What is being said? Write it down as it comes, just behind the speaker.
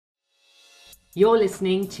You're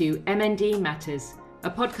listening to MND Matters, a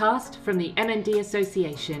podcast from the MND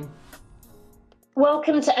Association.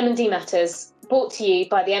 Welcome to MND Matters, brought to you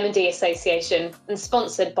by the MND Association and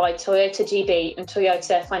sponsored by Toyota GB and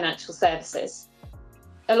Toyota Financial Services.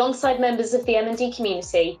 Alongside members of the MND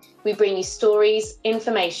community, we bring you stories,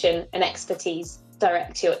 information and expertise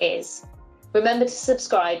direct to your ears. Remember to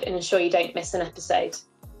subscribe and ensure you don't miss an episode.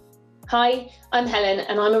 Hi, I'm Helen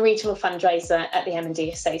and I'm a regional fundraiser at the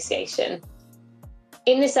MND Association.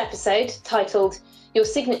 In this episode, titled Your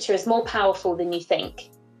Signature is More Powerful Than You Think,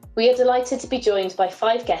 we are delighted to be joined by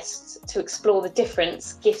 5 guests to explore the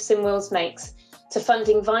difference Gifts in Wills makes to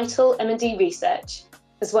funding vital MND research,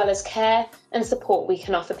 as well as care and support we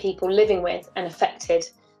can offer people living with and affected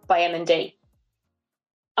by MND.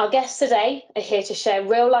 Our guests today are here to share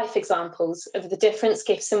real-life examples of the difference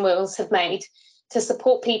Gifts in Wills have made to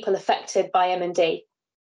support people affected by MND.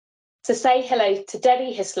 So say hello to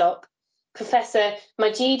Debbie Hislop, Professor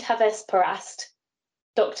Majid Hafez Parast,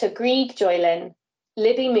 Dr. Grieg Joylin,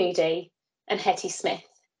 Libby Moody and Hetty Smith.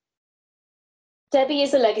 Debbie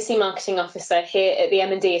is a Legacy Marketing Officer here at the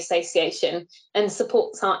MND Association and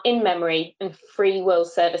supports our in-memory and free will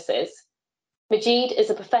services. Majid is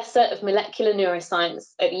a Professor of Molecular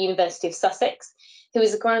Neuroscience at the University of Sussex, who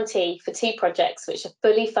is a grantee for 2 projects which are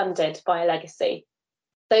fully funded by a Legacy.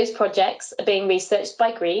 Those projects are being researched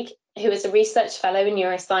by Grieg, who is a Research Fellow in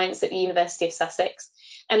Neuroscience at the University of Sussex,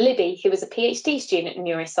 and Libby, who is a PhD student in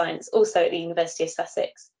Neuroscience, also at the University of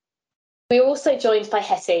Sussex. We are also joined by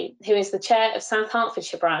Hetty, who is the Chair of South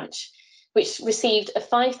Hertfordshire branch, which received a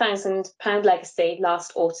 £5,000 legacy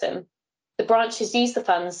last autumn. The branch has used the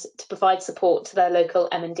funds to provide support to their local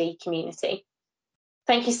MND community.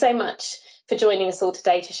 Thank you so much for joining us all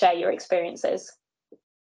today to share your experiences.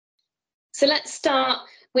 So let's start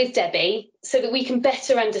with Debbie so that we can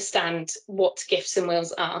better understand what Gifts in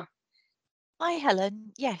Wills are. Hi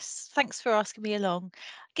Helen, yes, thanks for asking me along.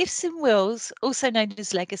 Gifts in Wills, also known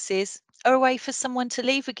as legacies, are a way for someone to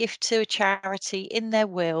leave a gift to a charity in their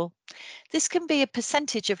will. This can be a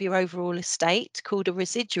percentage of your overall estate, called a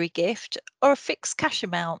residuary gift, or a fixed cash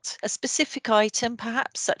amount, a specific item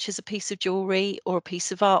perhaps such as a piece of jewellery or a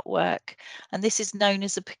piece of artwork, and this is known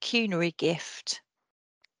as a pecuniary gift.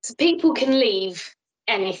 So people can leave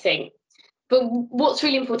anything, but what's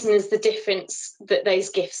really important is the difference that those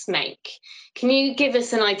gifts make. Can you give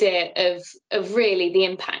us an idea of really the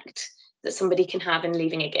impact that somebody can have in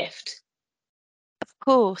leaving a gift? Of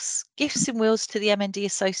course, Gifts in Wills to the MND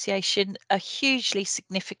Association are hugely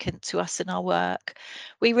significant to us in our work.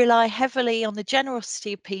 We rely heavily on the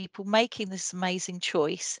generosity of people making this amazing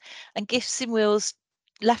choice, and Gifts in Wills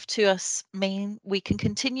left to us mean we can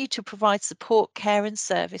continue to provide support, care and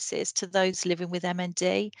services to those living with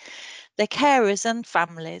MND, their carers and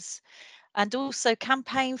families, and also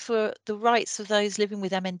campaign for the rights of those living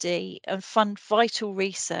with MND and fund vital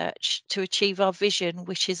research to achieve our vision,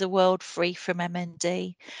 which is a world free from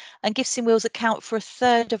MND. And Gifts in Wills account for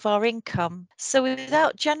 1/3 of our income. So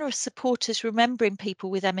without generous supporters remembering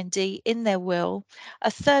people with MND in their will,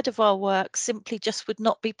 1/3 of our work simply just would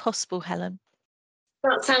not be possible, Helen.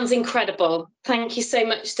 That sounds incredible. Thank you so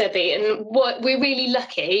much, Debbie. And we're really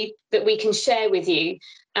lucky that we can share with you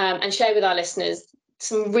and share with our listeners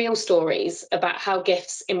some real stories about how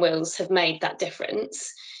Gifts in Wills have made that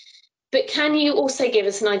difference. But can you also give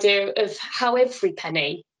us an idea of how every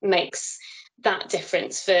penny makes that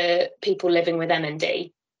difference for people living with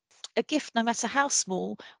MND? A gift, no matter how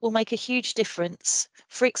small, will make a huge difference.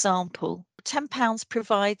 For example, £10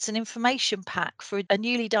 provides an information pack for a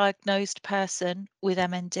newly diagnosed person with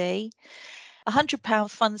MND. £100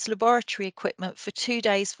 funds laboratory equipment for 2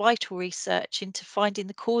 days vital research into finding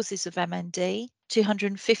the causes of MND.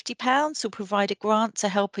 £250 will provide a grant to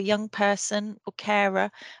help a young person or carer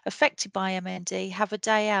affected by MND have a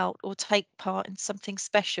day out or take part in something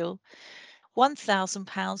special.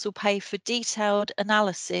 £1,000 will pay for detailed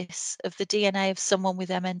analysis of the DNA of someone with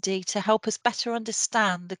MND to help us better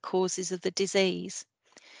understand the causes of the disease.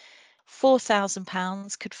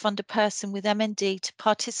 £4,000 could fund a person with MND to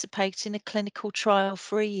participate in a clinical trial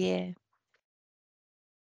for a year.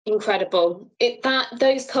 Incredible.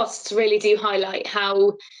 Those costs really do highlight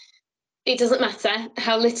how it doesn't matter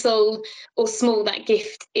how little or small that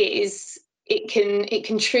gift is. It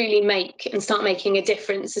can truly make and start making a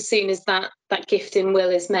difference as soon as that gift in will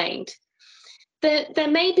is made. There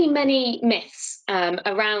may be many myths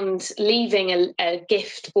around leaving a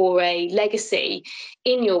gift or a legacy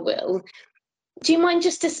in your will. Do you mind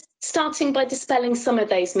just starting by dispelling some of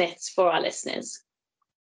those myths for our listeners?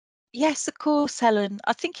 Yes, of course, Helen.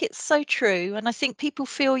 I think it's so true. And I think people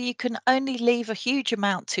feel you can only leave a huge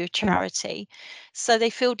amount to a charity. So they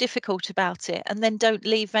feel difficult about it and then don't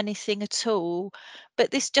leave anything at all.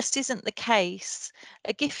 But this just isn't the case.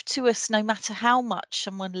 A gift to us, no matter how much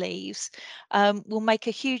someone leaves, will make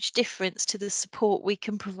a huge difference to the support we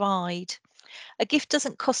can provide. A gift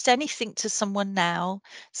doesn't cost anything to someone now.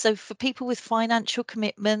 So, for people with financial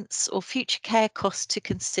commitments or future care costs to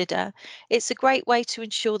consider, it's a great way to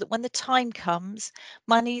ensure that when the time comes,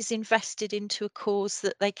 money is invested into a cause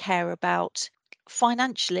that they care about.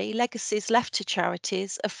 Financially, legacies left to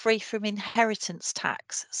charities are free from inheritance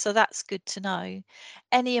tax. So, that's good to know.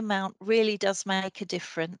 Any amount really does make a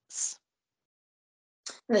difference.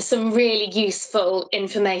 There's some really useful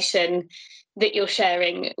information that you're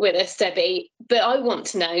sharing with us, Debbie. But I want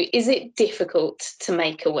to know, is it difficult to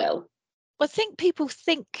make a will? I think people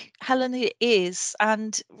think, Helen, it is,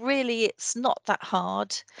 and really it's not that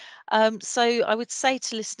hard. So I would say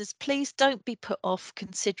to listeners, please don't be put off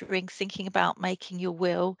considering thinking about making your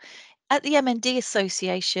will. At the MND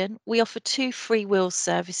Association, we offer 2 free will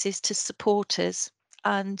services to supporters,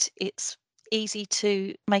 and it's easy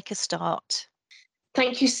to make a start.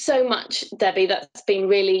 Thank you so much, Debbie. That's been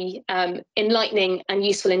really enlightening and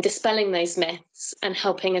useful in dispelling those myths and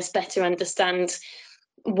helping us better understand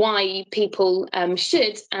why people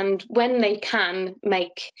should and when they can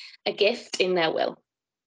make a gift in their will.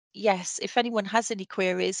 Yes, if anyone has any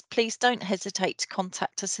queries, please don't hesitate to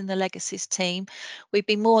contact us in the Legacies team. We'd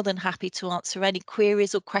be more than happy to answer any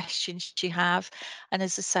queries or questions you have. And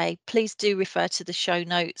as I say, please do refer to the show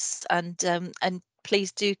notes and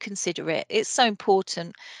please do consider it. It's so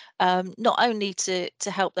important, not only to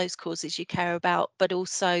help those causes you care about, but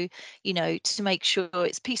also, to make sure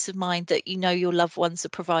it's peace of mind that your loved ones are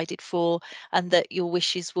provided for and that your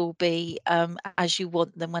wishes will be as you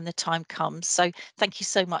want them when the time comes. So thank you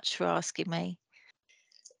so much for asking me.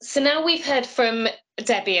 So now we've heard from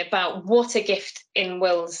Debbie about what a gift in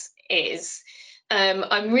wills is.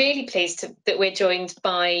 I'm really pleased that we're joined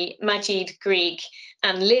by Majid, Grieg,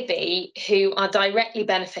 and Libby, who are directly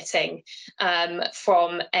benefiting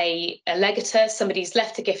from a legator, somebody who's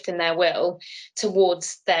left a gift in their will,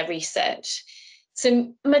 towards their research.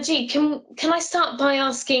 So, Majid, can I start by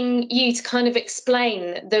asking you to kind of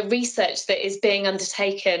explain the research that is being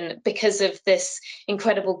undertaken because of this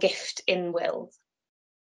incredible gift in will?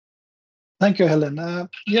 Thank you, Helen.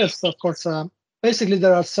 Yes, of course. Basically,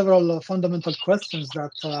 there are several fundamental questions that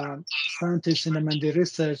scientists in MND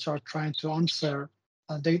research are trying to answer.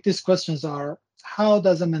 These questions are: how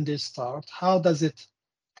does MND start? How does it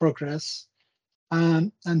progress?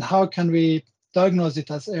 And how can we diagnose it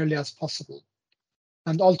as early as possible?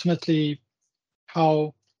 And ultimately,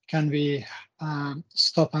 how can we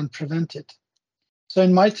stop and prevent it? So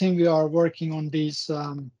in my team, we are working on these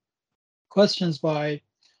questions by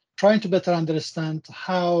trying to better understand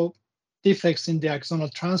how defects in the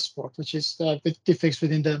axonal transport, which is defects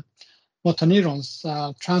within the motor neurons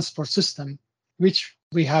transport system, which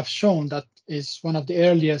we have shown that is one of the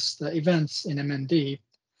earliest events in MND,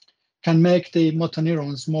 can make the motor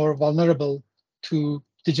neurons more vulnerable to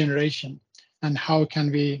degeneration, and how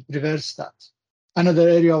can we reverse that? Another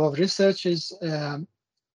area of research is on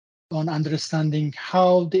understanding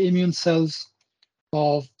how the immune cells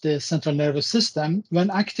of the central nervous system,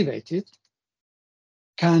 when activated,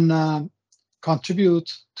 can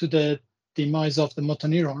contribute to the demise of the motor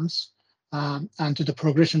neurons and to the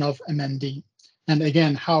progression of MND. And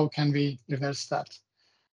again, how can we reverse that?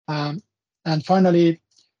 And finally,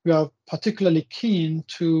 we are particularly keen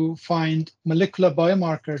to find molecular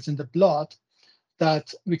biomarkers in the blood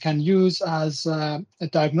that we can use as a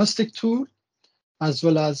diagnostic tool, as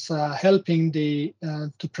well as helping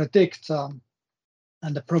to predict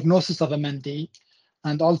and the prognosis of MND,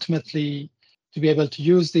 and ultimately to be able to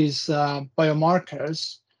use these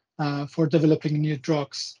biomarkers for developing new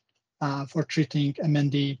drugs for treating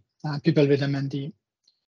MND, people with MND.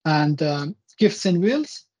 And gifts in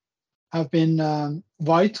wills have been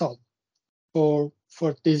vital for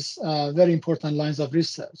these very important lines of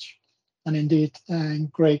research. And indeed,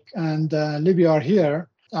 Greg and Libby are here,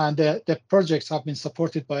 and the projects have been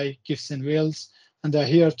supported by Gifts in Wills, and they're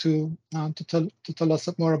here to tell us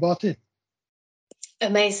more about it.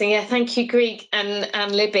 Amazing. Yeah, thank you, Grieg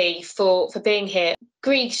and Libby, for being here.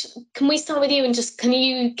 Grieg, can we start with you, and just can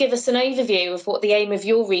you give us an overview of what the aim of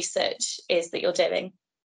your research is that you're doing?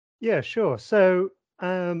 Yeah, sure. So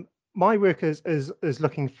my work is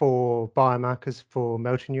looking for biomarkers for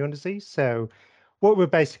motor neuron disease. So what we're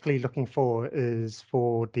basically looking for is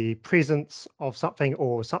for the presence of something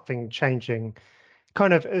or something changing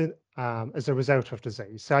kind of as a result of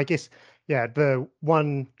disease. So I guess, yeah, the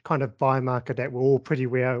one kind of biomarker that we're all pretty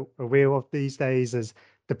aware of these days is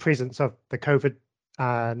the presence of the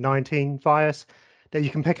COVID-19 virus that you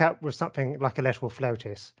can pick up with something like a lateral flow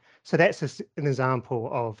test. So that's an example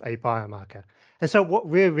of a biomarker. And so what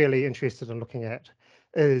we're really interested in looking at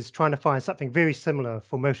is trying to find something very similar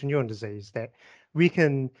for motor neuron disease, that we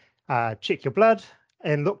can check your blood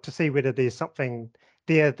and look to see whether there's something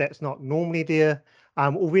there that's not normally there,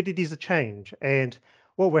 or whether there's a change. And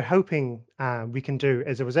what we're hoping we can do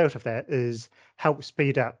as a result of that is help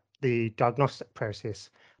speed up the diagnostic process.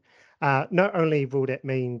 Not only will that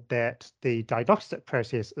mean that the diagnostic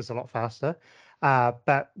process is a lot faster,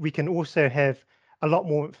 but we can also have a lot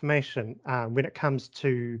more information when it comes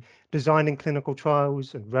to designing clinical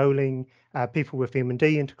trials, enrolling people with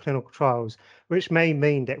MND into clinical trials, which may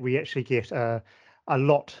mean that we actually get a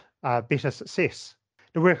lot better success.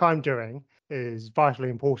 The work I'm doing is vitally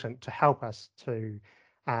important to help us to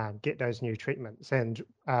get those new treatments. And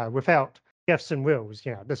without gifts and wills,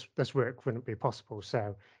 this work wouldn't be possible.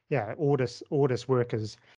 So yeah, all this work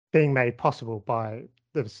is being made possible by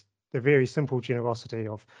the very simple generosity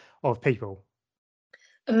of people.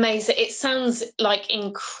 Amazing. It sounds like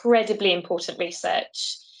incredibly important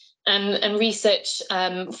research. And research,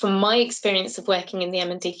 from my experience of working in the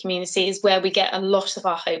MND community, is where we get a lot of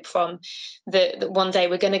our hope from, that one day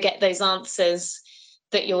we're going to get those answers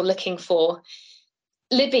that you're looking for.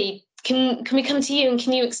 Libby, can we come to you, and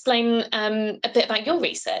can you explain a bit about your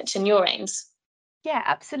research and your aims? Yeah,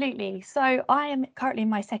 absolutely. So I am currently in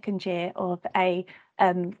my second year of a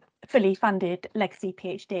fully funded legacy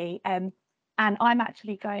PhD, and I'm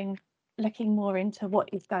actually looking more into what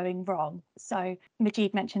is going wrong. So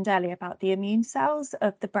Majid mentioned earlier about the immune cells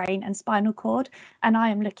of the brain and spinal cord, and I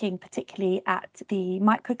am looking particularly at the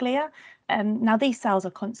microglia. Now these cells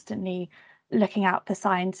are constantly looking out for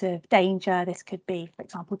signs of danger. This could be, for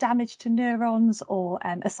example, damage to neurons or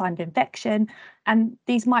a sign of infection. And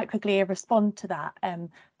these microglia respond to that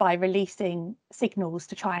by releasing signals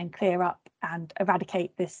to try and clear up and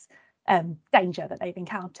eradicate this danger that they've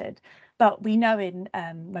encountered. But we know in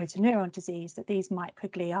motor neuron disease that these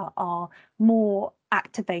microglia are more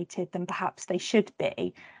activated than perhaps they should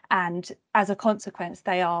be. And as a consequence,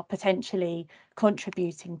 they are potentially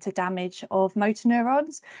contributing to damage of motor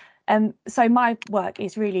neurons. So my work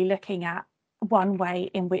is really looking at one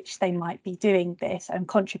way in which they might be doing this and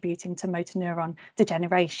contributing to motor neuron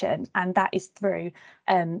degeneration, and that is through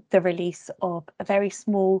the release of very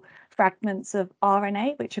small fragments of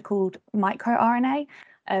RNA, which are called microRNA.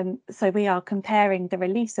 So we are comparing the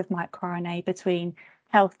release of microRNA between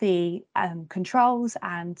healthy controls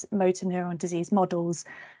and motor neuron disease models,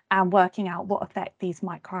 and working out what effect these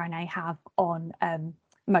microRNA have on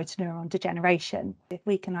motor neuron degeneration. If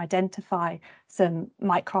we can identify some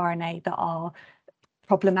microRNA that are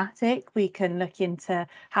problematic, we can look into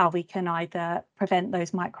how we can either prevent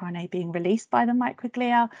those microRNA being released by the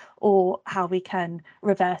microglia, or how we can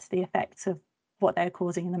reverse the effects of what they're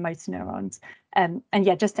causing in the motor neurons. And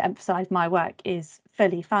yeah, just to emphasize, my work is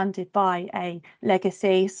fully funded by a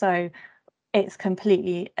legacy, so it's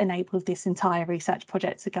completely enabled this entire research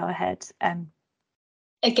project to go ahead.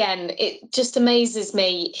 Again, it just amazes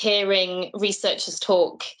me hearing researchers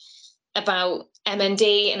talk about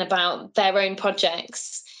MND and about their own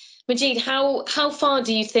projects. Majid, how far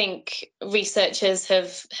do you think researchers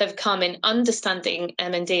have come in understanding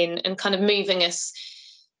MND and kind of moving us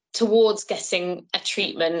towards getting a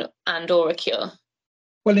treatment and or a cure?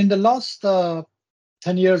 Well, in the last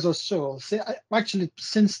 10 years or so, actually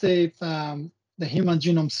since the human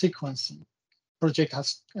genome sequencing project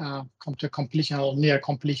has come to completion or near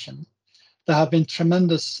completion, there have been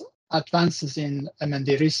tremendous advances in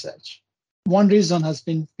MND research. One reason has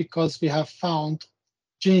been because we have found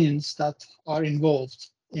genes that are involved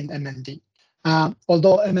in MND.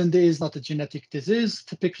 Although MND is not a genetic disease,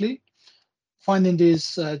 typically, finding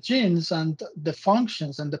these genes and the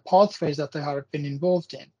functions and the pathways that they have been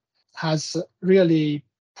involved in has really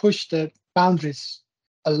pushed the boundaries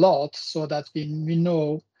a lot, so that we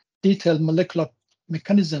know detailed molecular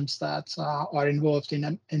mechanisms that are involved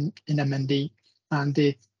in MND and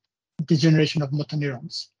the degeneration of motor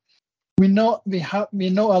neurons. We know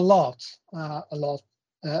a lot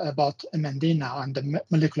about MND now and the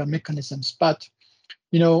molecular mechanisms, but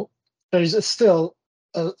there is still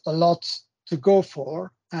a lot to go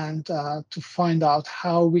for, and to find out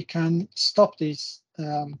how we can stop these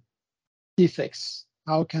defects.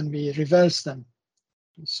 How can we reverse them?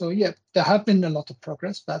 So yeah, there have been a lot of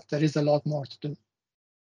progress, but there is a lot more to do.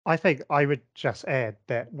 I think I would just add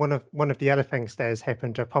that one of the other things that has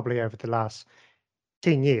happened probably over the last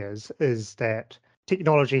 10 years is that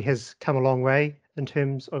technology has come a long way in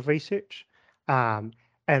terms of research, and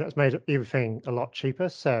it's made everything a lot cheaper.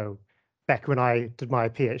 So back when I did my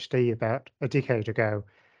PhD about a decade ago,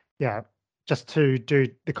 yeah, just to do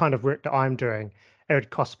the kind of work that I'm doing, it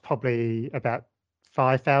would cost probably about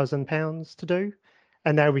 £5,000 to do.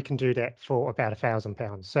 And now we can do that for about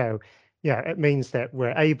 £1,000. So yeah, it means that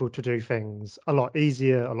we're able to do things a lot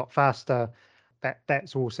easier, a lot faster.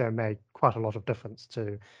 That's also made quite a lot of difference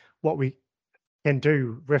to what we can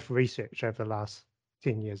do with research over the last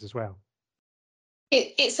 10 years as well.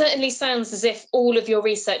 It certainly sounds as if all of your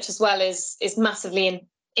research as well is massively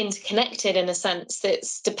interconnected, in a sense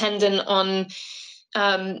that's dependent on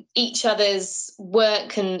each other's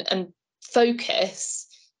work and focus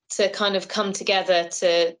to kind of come together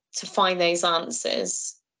to find those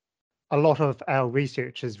answers. A lot of our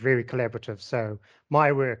research is very collaborative. So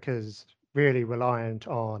my work is really reliant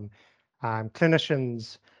on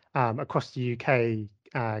clinicians across the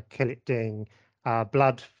UK collecting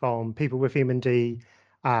blood from people with MND.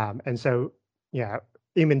 And so, yeah,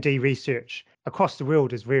 MND research across the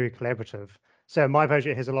world is very collaborative. So my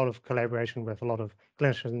project has a lot of collaboration with a lot of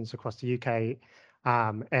clinicians across the UK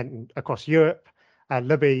and across Europe.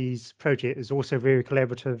 Libby's project is also very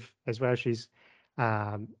collaborative as well. She's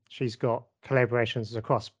got collaborations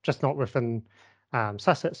across, just not within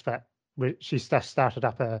Sussex, but she's started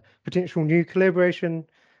up a potential new collaboration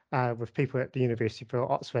with people at the University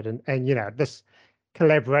of Oxford, and you know, this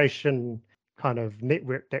collaboration kind of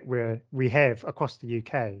network that we have across the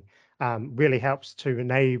UK really helps to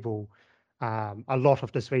enable a lot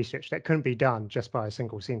of this research that couldn't be done just by a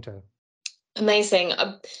single centre. Amazing.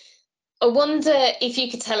 I wonder if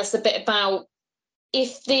you could tell us a bit about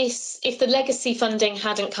if the legacy funding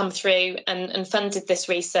hadn't come through and funded this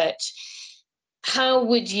research, how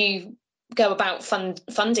would you go about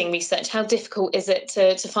funding research? How difficult is it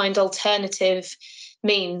to find alternative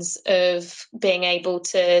means of being able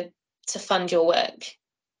to fund your work?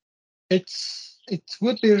 It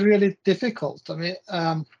would be really difficult. I mean,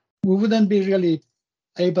 we wouldn't be really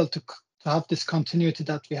able to have this continuity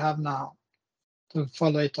that we have now to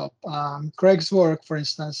follow it up. Greg's work, for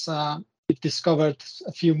instance, he discovered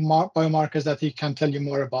a few biomarkers that he can tell you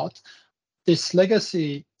more about. This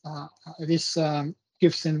legacy, this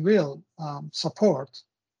Gibbs-Will support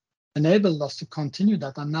enabled us to continue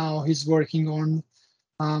that. And now he's working on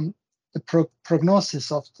the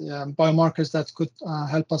prognosis of the biomarkers that could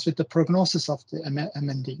help us with the prognosis of the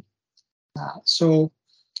MND. So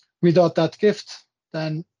without that gift,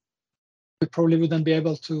 then we probably wouldn't be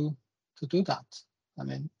able to do that. I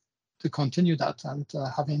mean, to continue that and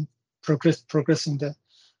having progressing the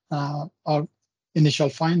our initial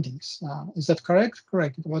findings. Is that correct?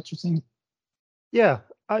 Correct. What you think? Yeah,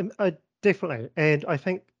 I definitely. And I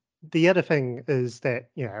think the other thing is that,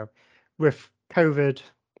 you know, with COVID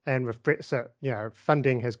and with Brexit, you know,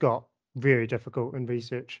 funding has got very difficult in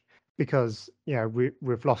research because, you know,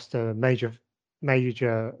 we've lost a major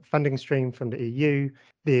funding stream from the EU.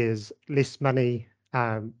 There's less money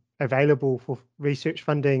available for research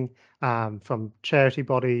funding from charity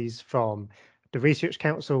bodies, from the research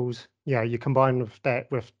councils. You know, you combine with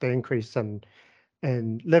that with the increase in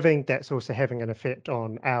living, that's also having an effect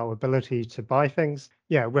on our ability to buy things.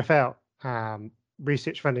 Yeah, without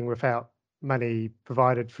research funding, without money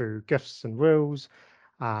provided through gifts and wills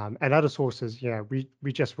and other sources, you know,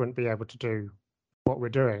 we just wouldn't be able to do what we're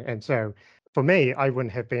doing. And so for me, I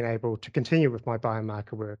wouldn't have been able to continue with my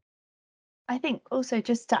biomarker work. I think also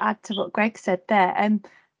just to add to what Greg said there,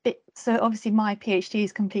 so obviously my PhD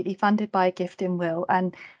is completely funded by Gift-in-Will,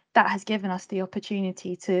 and that has given us the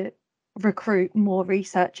opportunity to recruit more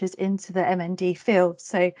researchers into the MND field.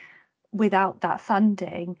 So without that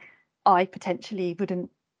funding, I potentially wouldn't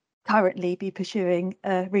currently be pursuing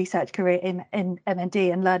a research career in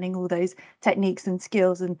MND and learning all those techniques and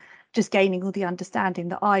skills and just gaining all the understanding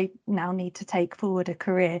that I now need to take forward a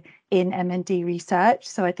career in MND research.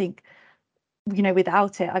 So I think, you know,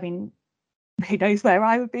 without it, I mean, who knows where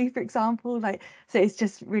I would be, for example. Like, so it's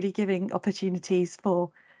just really giving opportunities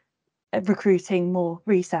for recruiting more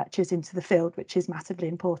researchers into the field, which is massively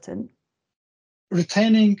important.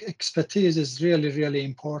 Retaining expertise is really, really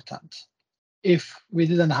important. If we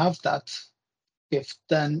didn't have that gift,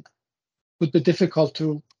 then it would be difficult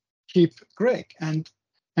to keep Greg. And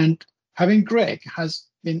having Greg has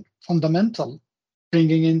been fundamental,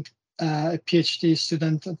 bringing in a PhD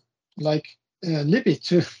student like Libby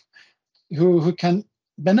who can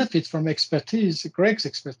benefit from expertise, Greg's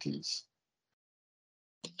expertise.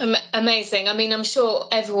 Amazing. I mean, I'm sure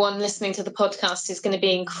everyone listening to the podcast is going to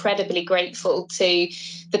be incredibly grateful to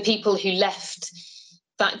the people who left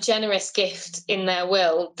that generous gift in their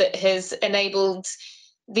will that has enabled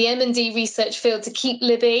the M&D research field to keep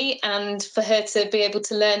Libby, and for her to be able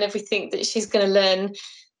to learn everything that she's going to learn,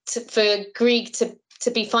 for Grieg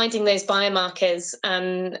to be finding those biomarkers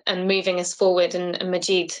and moving us forward. And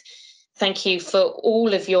Majid, thank you for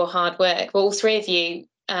all of your hard work, all three of you,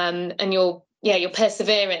 and your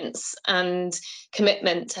perseverance and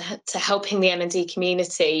commitment to helping the M&D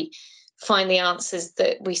community find the answers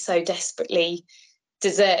that we so desperately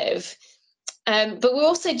deserve. But we're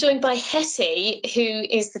also joined by Hetty, who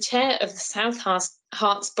is the chair of the South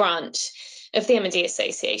Herts branch of the M&D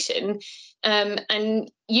Association.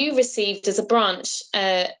 And you received as a branch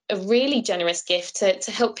a really generous gift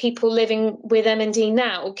to help people living with M&D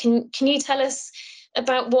now. Can you tell us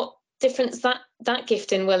about what difference that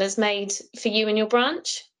gift in will has made for you and your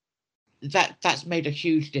branch? That's made a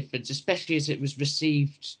huge difference, especially as it was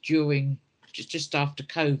received during just after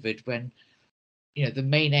COVID, when the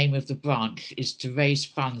main aim of the branch is to raise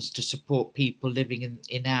funds to support people living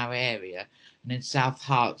in our area. And in South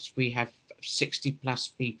Herts, we have 60 plus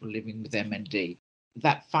people living with M&D.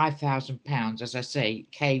 That £5,000, as I say,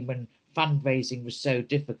 came when fundraising was so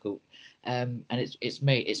difficult, and it's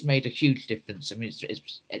made a huge difference. I mean,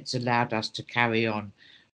 it's allowed us to carry on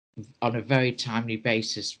a very timely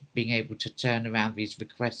basis, being able to turn around these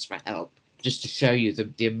requests for help. Just to show you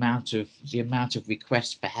the amount of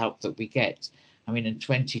requests for help that we get. I mean, in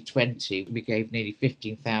 2020, we gave nearly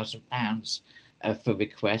 £15,000 for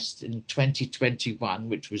requests. In 2021,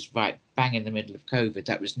 which was right bang in the middle of COVID,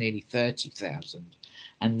 that was nearly 30,000.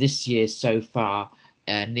 And this year so far,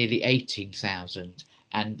 nearly 18,000.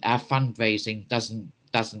 And our fundraising doesn't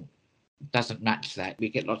match that. We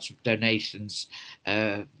get lots of donations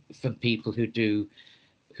from people who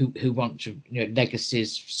want to,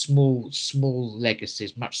 legacies, small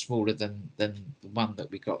legacies, much smaller than the one that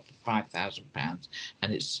we got for £5,000,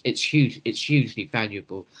 and it's hugely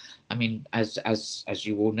valuable. I mean, as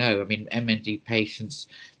you all know, I mean, M&D patients,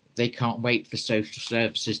 they can't wait for social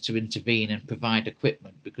services to intervene and provide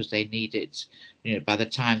equipment because they need it. By the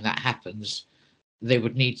time that happens, they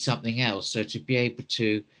would need something else. So to be able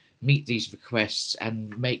to meet these requests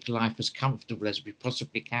and make life as comfortable as we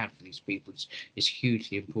possibly can for these people is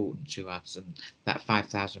hugely important to us, and that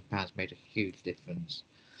 £5,000 made a huge difference.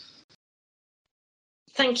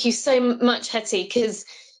 Thank you so much, Hetty, because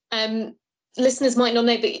listeners might not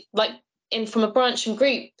know, but from a branch and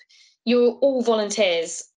group, you're all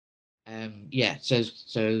volunteers.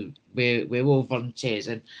 So we're all volunteers,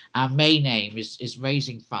 and our main aim is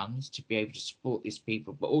raising funds to be able to support these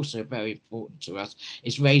people, but also very important to us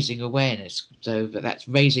is raising awareness. So that's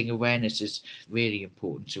raising awareness is really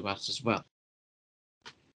important to us as well.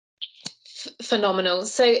 Phenomenal.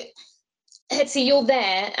 So Hetty, you're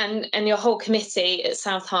there, and your whole committee at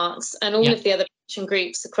South Herts and all of the other branch and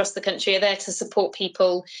groups across the country are there to support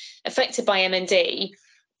people affected by M&D.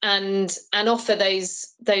 And offer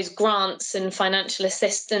those grants and financial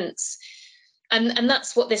assistance, and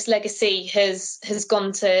that's what this legacy has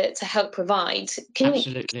gone to help provide.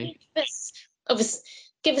 Absolutely. Can you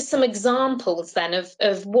give us some examples then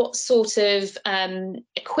of what sort of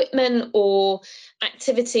equipment or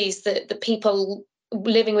activities that the people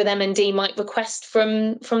living with M&D might request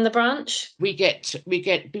from the branch? We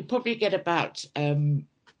probably get about 10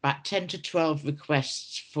 to 12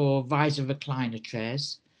 requests for riser recliner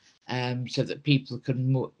chairs. So that people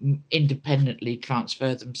can more independently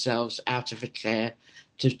transfer themselves out of a chair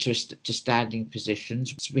to standing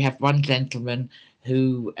positions. So we have one gentleman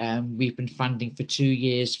who we've been funding for 2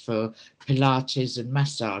 years for Pilates and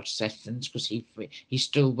massage sessions, because he's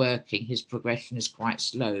still working. His progression is quite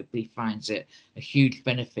slow, but he finds it a huge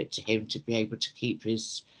benefit to him to be able to keep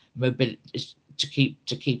his mobility, to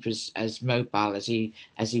keep as mobile as he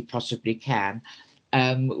possibly can.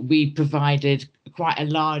 We provided quite a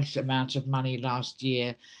large amount of money last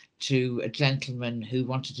year to a gentleman who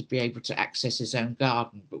wanted to be able to access his own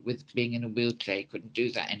garden, but with being in a wheelchair, he couldn't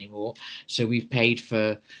do that anymore. So we paid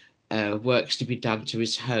for works to be done to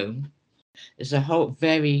his home. There's a whole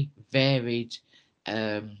very varied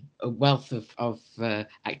a wealth of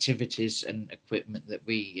activities and equipment that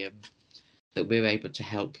we're able to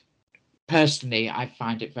help. Personally, I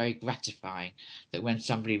find it very gratifying that when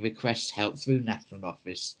somebody requests help through National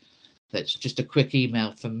Office, that's just a quick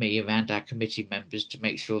email from me around our committee members to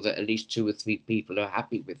make sure that at least 2 or 3 people are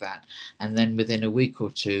happy with that. And then within a week or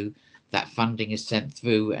two, that funding is sent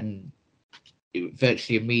through, and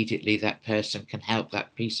virtually immediately that person can help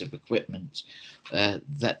that piece of equipment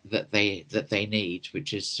that they need,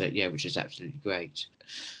 which is absolutely great.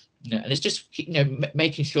 And it's just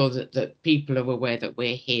making sure that people are aware that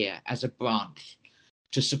we're here as a branch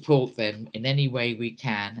to support them in any way we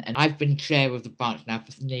can. And I've been chair of the branch now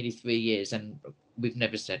for nearly 3 years, and we've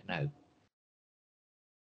never said no.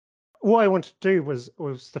 What I wanted to do was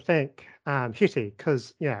to thank Hetty,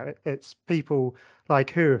 because it's people like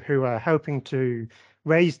her who are helping to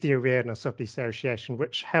raise the awareness of the association,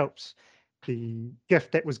 which helps. The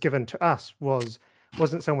gift that was given to us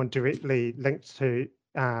wasn't someone directly linked to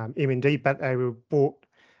MND, but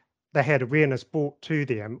they had awareness brought to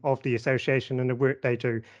them of the association and the work they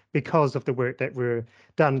do because of the work that were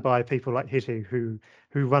done by people like Hetty who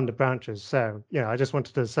run the branches. So I just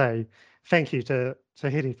wanted to say thank you to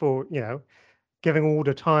Hetty for giving all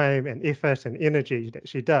the time and effort and energy that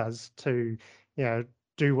she does to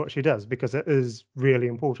do what she does, because it is really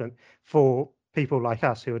important for people like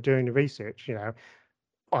us who are doing the research.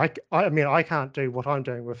 I mean, I can't do what I'm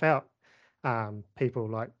doing without people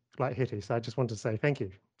like Hetty. So I just want to say thank you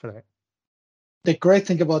for that. The great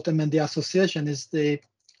thing about MND Association is the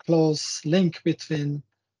close link between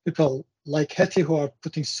people like Hetty, who are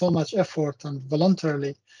putting so much effort and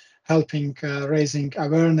voluntarily helping raising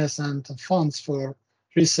awareness and funds for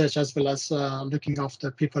research, as well as looking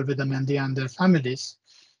after people with MND and their families.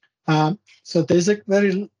 So there's a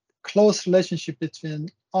very close relationship between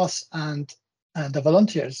us and the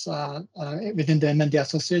volunteers within the MND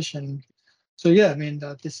Association. So yeah, I mean,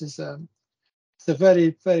 this is it's a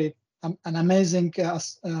very, very an amazing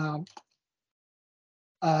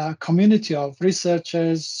community of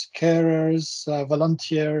researchers, carers,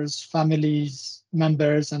 volunteers, families,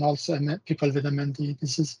 members, and also people with MND.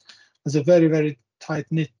 There's a very, very tight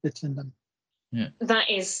knit between them. Yeah. That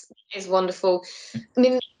is wonderful. I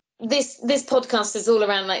mean, this podcast is all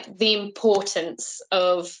around like the importance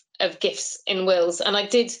of gifts in wills, and I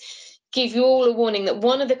did give you all a warning that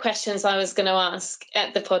one of the questions I was going to ask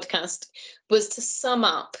at the podcast was to sum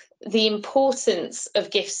up the importance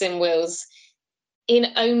of gifts in wills in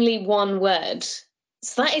only one word.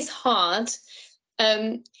 So that is hard.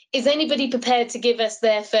 Is anybody prepared to give us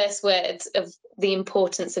their first words of the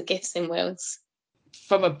importance of gifts in wills?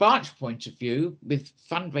 From a branch point of view, with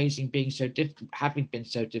fundraising being having been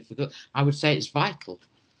so difficult, I would say it's vital.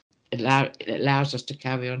 It allows us to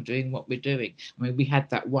carry on doing what we're doing. I mean, we had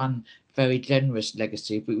that one very generous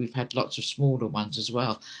legacy, but we've had lots of smaller ones as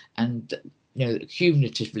well. And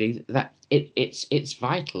cumulatively, that it's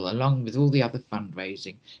vital, along with all the other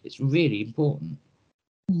fundraising. It's really important.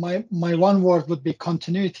 My one word would be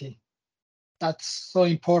continuity. That's so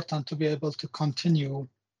important, to be able to continue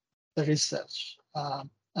the research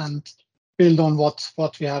and build on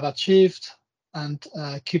what we have achieved and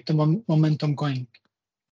keep the momentum going.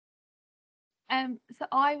 So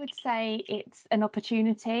I would say it's an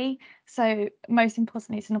opportunity. So most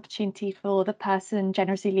importantly, it's an opportunity for the person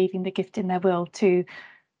generously leaving the gift in their will to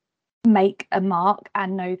make a mark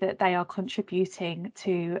and know that they are contributing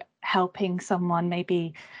to helping someone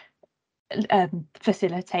maybe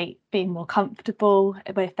facilitate being more comfortable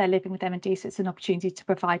if they're living with MND. So it's an opportunity to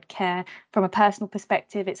provide care. From a personal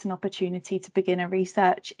perspective, it's an opportunity to begin a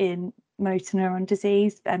research in motor neuron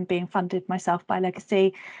disease and being funded myself by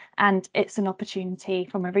Legacy. And it's an opportunity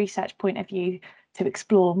from a research point of view to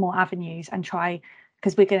explore more avenues and try,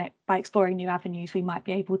 because by exploring new avenues, we might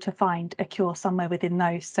be able to find a cure somewhere within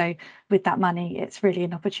those. So with that money, it's really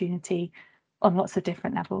an opportunity on lots of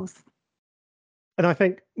different levels. And I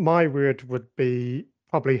think my word would be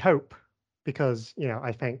probably hope, because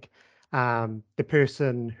I think the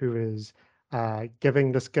person who is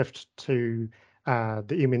giving this gift to the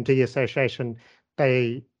MND Association,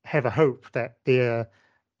 they have a hope that their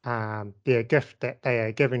gift that they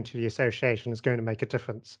are giving to the association is going to make a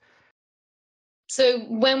difference. So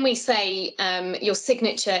when we say your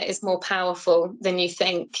signature is more powerful than you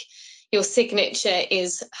think, your signature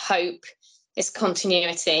is hope, it's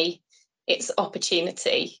continuity, it's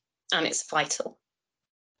opportunity, and it's vital.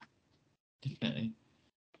 Definitely.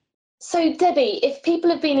 So Debbie, if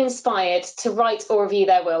people have been inspired to write or review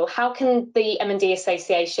their will, how can the MND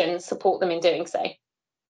Association support them in doing so?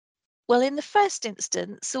 Well, in the first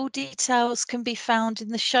instance, all details can be found in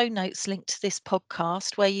the show notes linked to this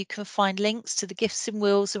podcast, where you can find links to the Gifts in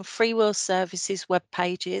Wills and Free Will Services web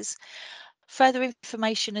pages. Further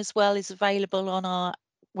information as well is available on our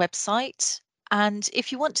website. And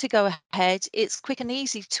if you want to go ahead, it's quick and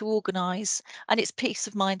easy to organise, and it's peace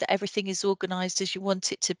of mind that everything is organised as you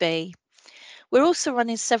want it to be. We're also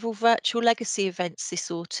running several virtual legacy events this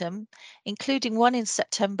autumn, including one in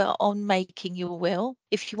September on making your will.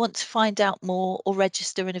 If you want to find out more or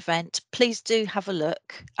register an event, please do have a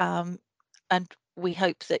look, and we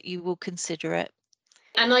hope that you will consider it.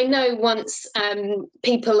 And I know once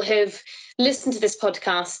people have listened to this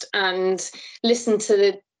podcast and listened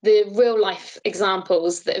to the real life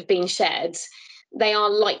examples that have been shared, they are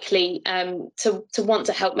likely to want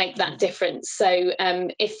to help make that difference. So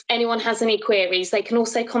if anyone has any queries, they can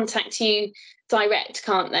also contact you direct,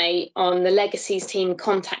 can't they, on the Legacies team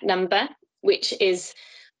contact number, which is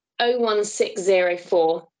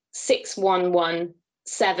 01604 611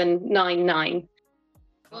 799.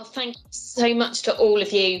 Well, thank you so much to all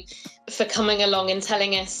of you for coming along and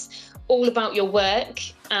telling us all about your work,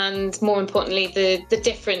 and more importantly, the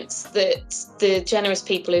difference that the generous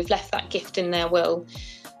people who've left that gift in their will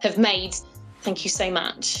have made. Thank you so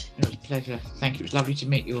much. It was a pleasure. Thank you. It was lovely to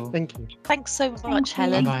meet you all. Thank you. Thanks so much,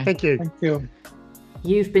 Helen. Bye-bye. Thank you. Thank you.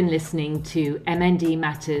 You've been listening to MND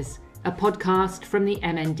Matters, a podcast from the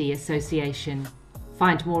MND Association.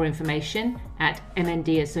 Find more information at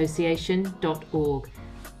mndassociation.org.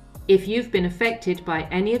 If you've been affected by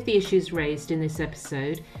any of the issues raised in this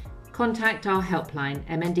episode, contact our helpline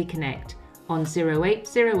MND Connect on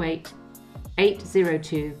 0808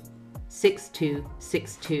 802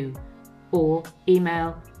 6262 or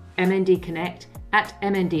email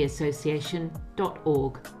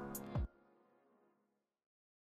mndconnect@mndassociation.org.